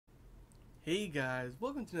Hey guys,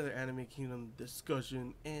 welcome to another Anime Kingdom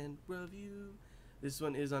discussion and review. This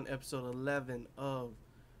one is on episode 11 of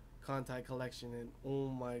Kantai Collection, and oh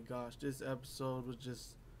my gosh, this episode was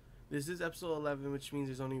just. This is episode 11, which means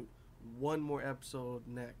there's only one more episode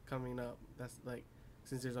coming up. That's like,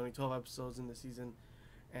 since there's only 12 episodes in the season,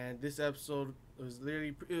 and this episode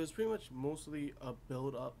it was pretty much mostly a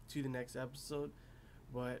build up to the next episode,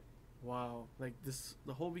 but wow, like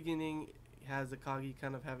the whole beginning has Akagi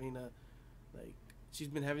kind of having a like she's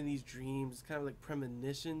been having these dreams, kind of like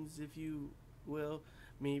premonitions, if you will,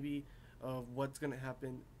 maybe, of what's gonna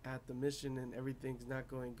happen at the mission, and everything's not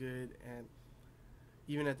going good. And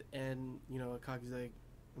even at the end, Akagi's like,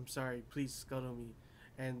 "I'm sorry, please scuttle me,"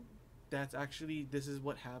 and that's actually this is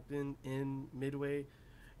what happened in Midway.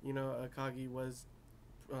 Akagi was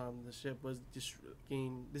the ship was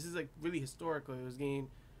gained. This is like really historical. It was gained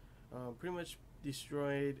pretty much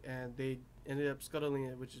destroyed, and they ended up scuttling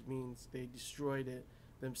it, which means they destroyed it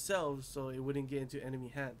themselves so it wouldn't get into enemy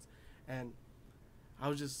hands. And I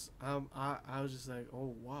was just like,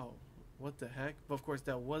 oh wow, what the heck? But of course,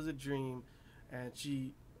 that was a dream. And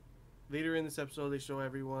she later in this episode, they show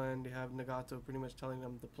everyone. They have Nagato pretty much telling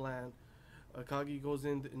them the plan. Akagi goes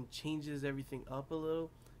in and changes everything up a little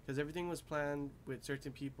because everything was planned with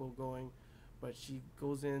certain people going, but she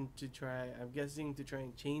goes in to try. I'm guessing to try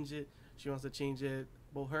and change it. She wants to change it.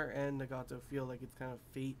 Both her and Nagato feel like it's kind of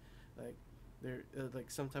fate, like they're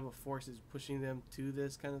like some type of force is pushing them to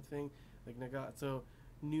this kind of thing. Like Nagato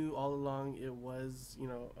knew all along it was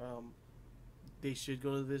they should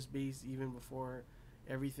go to this base even before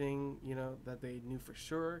everything that they knew for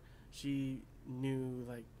sure. She knew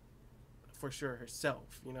like for sure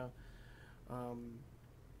herself, um,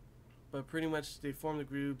 but pretty much they form the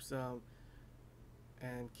groups,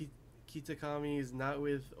 and Kitakami is not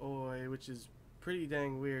with Oi, which is pretty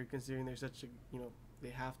dang weird considering they're such a they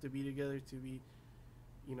have to be together to be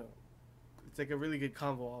you know it's like a really good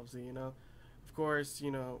combo, obviously. Of course,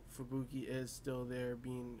 Fubuki is still there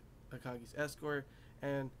being Akagi's escort.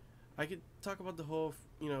 And I could talk about the whole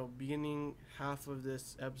beginning half of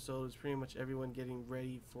this episode is pretty much everyone getting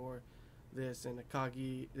ready for this. And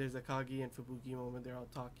there's Akagi and Fubuki moment, they're all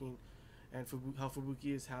talking, and how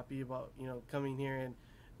Fubuki is happy about coming here and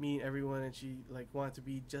meeting everyone, and she like wanted to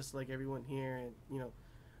be just like everyone here. And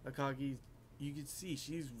Akagi, you could see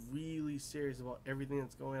she's really serious about everything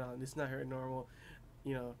that's going on. It's not her normal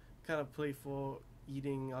you know kind of playful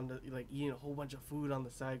eating on the like eating a whole bunch of food on the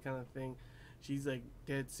side kind of thing. She's like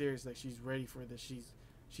dead serious, like she's ready for this.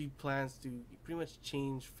 She plans to pretty much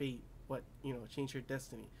change fate, change her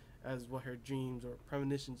destiny, as what her dreams or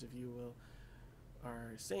premonitions, if you will,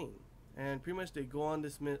 are saying. And pretty much they go on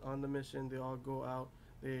on the mission. They all go out.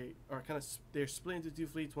 They're split into two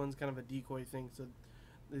fleets. One's kind of a decoy thing, so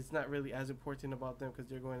it's not really as important about them because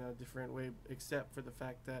they're going a different way, except for the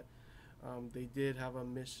fact that they did have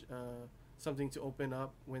something to open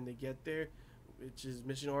up when they get there, which is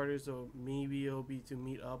mission orders. So maybe it'll be to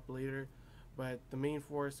meet up later, but the main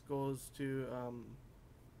force goes to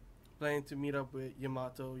planning to meet up with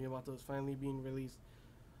Yamato. Yamato is finally being released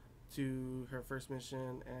to her first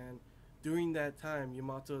mission, and during that time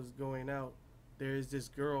Yamato is going out. There is this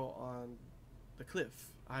girl on the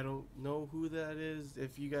cliff. I don't know who that is.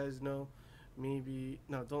 If you guys know, maybe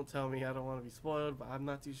no, don't tell me. I don't want to be spoiled, but I'm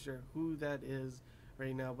not too sure who that is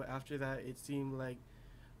right now. But after that, it seemed like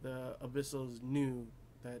the Abyssals knew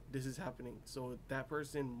that this is happening, so that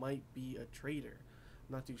person might be a traitor.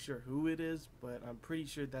 I'm not too sure who it is, but I'm pretty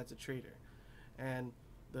sure that's a traitor. And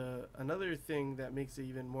the another thing that makes it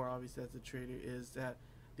even more obvious that's a traitor is that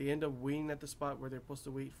they end up waiting at the spot where they're supposed to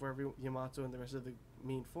wait for Yamato and the rest of the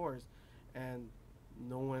main force, and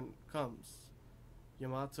no one comes.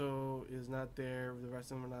 Yamato is not there. The rest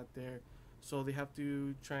of them are not there, so they have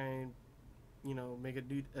to try and make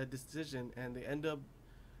a decision, and they end up.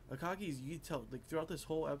 Akagi's, you can tell like throughout this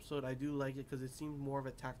whole episode, I do like it because it seems more of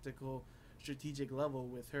a tactical, strategic level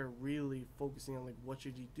with her really focusing on like what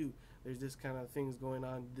should you do. There's this kind of things going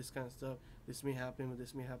on, this kind of stuff. This may happen, but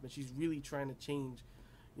this may happen. She's really trying to change,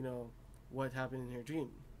 what happened in her dream,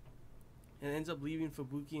 and ends up leaving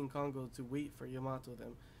Fubuki and Kongo to wait for Yamato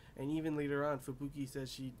them. And even later on, Fubuki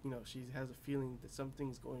says she has a feeling that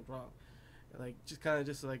something's going wrong. Like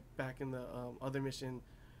just like back in the other mission,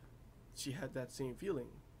 she had that same feeling.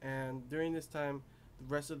 And during this time, the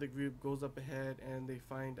rest of the group goes up ahead, and they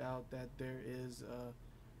find out that there is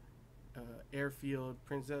a airfield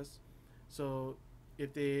princess. So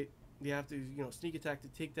if they have to sneak attack to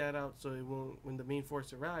take that out, so it won't when the main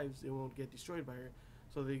force arrives, it won't get destroyed by her.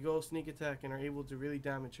 So they go sneak attack and are able to really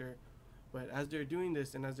damage her. But as they're doing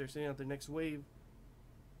this, and as they're setting out the next wave,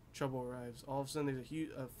 trouble arrives. All of a sudden, there's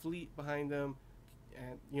a fleet behind them,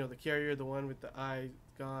 and the carrier, the one with the eye,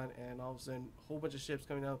 gone, and all of a sudden, a whole bunch of ships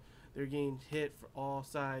coming out. They're getting hit for all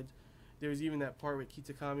sides. There was even that part where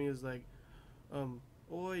Kitakami was like,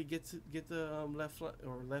 "Oi, get the left flank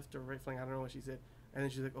or left or right flank." I don't know what she said, and then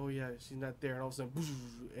she's like, "Oh yeah, she's not there," and all of a sudden,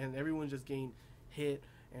 and everyone's just getting hit,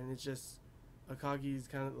 and it's just Akagi's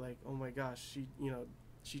kind of like, "Oh my gosh,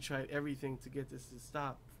 she tried everything to get this to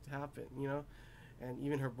stop to happen, and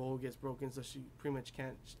even her bow gets broken, so she pretty much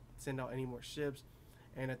can't send out any more ships."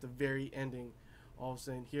 And at the very ending, all of a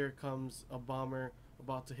sudden, here comes a bomber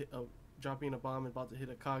about to hit, dropping a bomb about to hit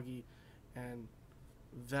Akagi, and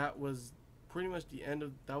that was pretty much the end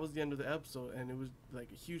of the episode, and it was like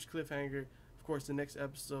a huge cliffhanger. Of course, the next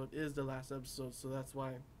episode is the last episode, so that's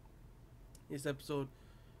why this episode,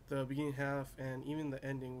 the beginning half and even the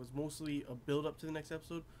ending, was mostly a build up to the next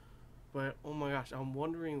episode. But oh my gosh, I'm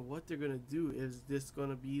wondering what they're gonna do. Is this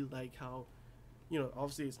gonna be like how,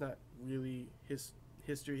 obviously it's not really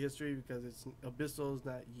history because it's Abyssal, it's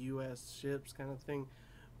not U.S. ships kind of thing.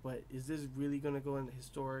 But is this really gonna go in the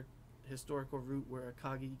historical route where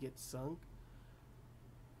Akagi gets sunk?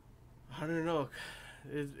 I don't know.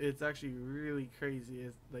 It's actually really crazy.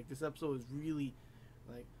 It's like this episode is really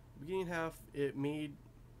like beginning half. It made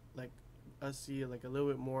like us see like a little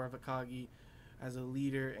bit more of Akagi as a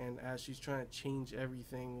leader and as she's trying to change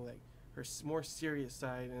everything, like her more serious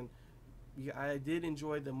side. And I did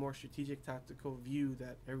enjoy the more strategic tactical view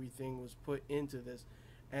that everything was put into this,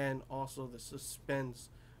 and also the suspense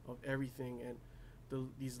of everything and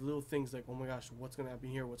these little things like, oh my gosh, what's gonna happen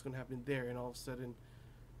here, what's gonna happen there, and all of a sudden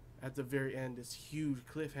at the very end, this huge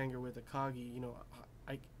cliffhanger with Akagi.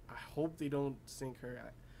 I hope they don't sink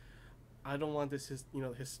her. I don't want this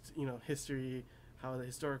history, how the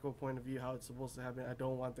historical point of view, how it's supposed to happen. I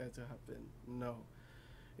don't want that to happen. No,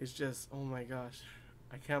 it's just, oh my gosh,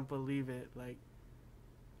 I can't believe it. Like,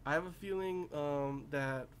 I have a feeling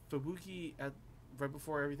that Fubuki, at right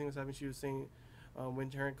before everything was happening, she was saying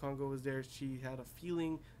when her and Kongo was there, she had a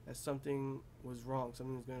feeling that something was wrong,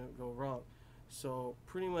 something was gonna go wrong. So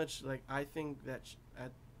pretty much, like, I think that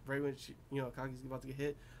at right when Akagi's about to get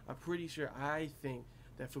hit, I think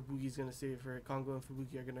that Fubuki's gonna save her. Kongo and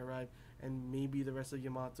Fubuki are gonna arrive, and maybe the rest of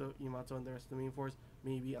Yamato and the rest of the main force.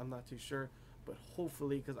 Maybe, I'm not too sure, but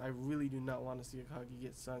hopefully, because I really do not want to see Akagi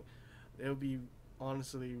get sunk. It would be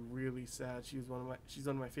honestly really sad. She's one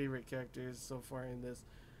of my favorite characters so far in this.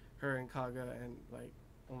 Her and Kaga, and like,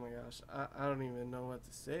 oh my gosh, I don't even know what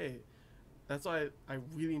to say. That's why I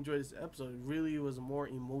really enjoyed this episode. It really was a more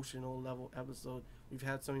emotional level episode. We've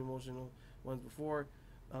had some emotional ones before.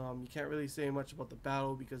 You can't really say much about the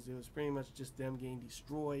battle because it was pretty much just them getting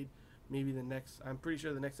destroyed. Maybe I'm pretty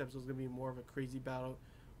sure the next episode is going to be more of a crazy battle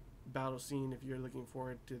scene if you're looking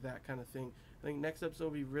forward to that kind of thing. I think next episode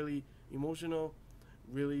will be really emotional,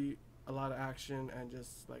 really a lot of action, and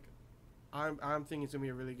just like, I'm thinking it's going to be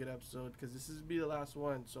a really good episode because this is be the last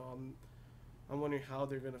one. So I'm wondering how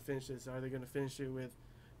they're going to finish this. Are they going to finish it with,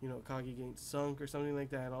 Kagi getting sunk or something like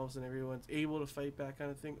that, and all of a sudden everyone's able to fight back kind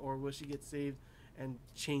of thing? Or will she get saved and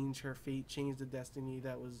change her fate, change the destiny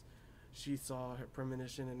that was, she saw, her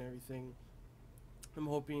premonition and everything? I'm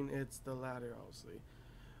hoping it's the latter, obviously,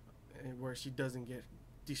 where she doesn't get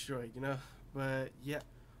destroyed, But yeah,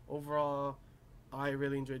 overall, I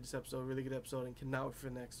really enjoyed this episode, really good episode, and cannot wait for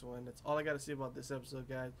the next one. That's all I got to say about this episode,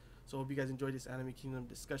 guys. So hope you guys enjoyed this Anime Kingdom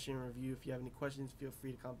discussion and review. If you have any questions, feel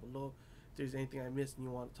free to comment below. If there's anything I missed and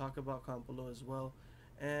you want to talk about, comment below as well.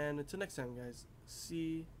 And until next time, guys,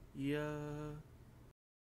 see ya.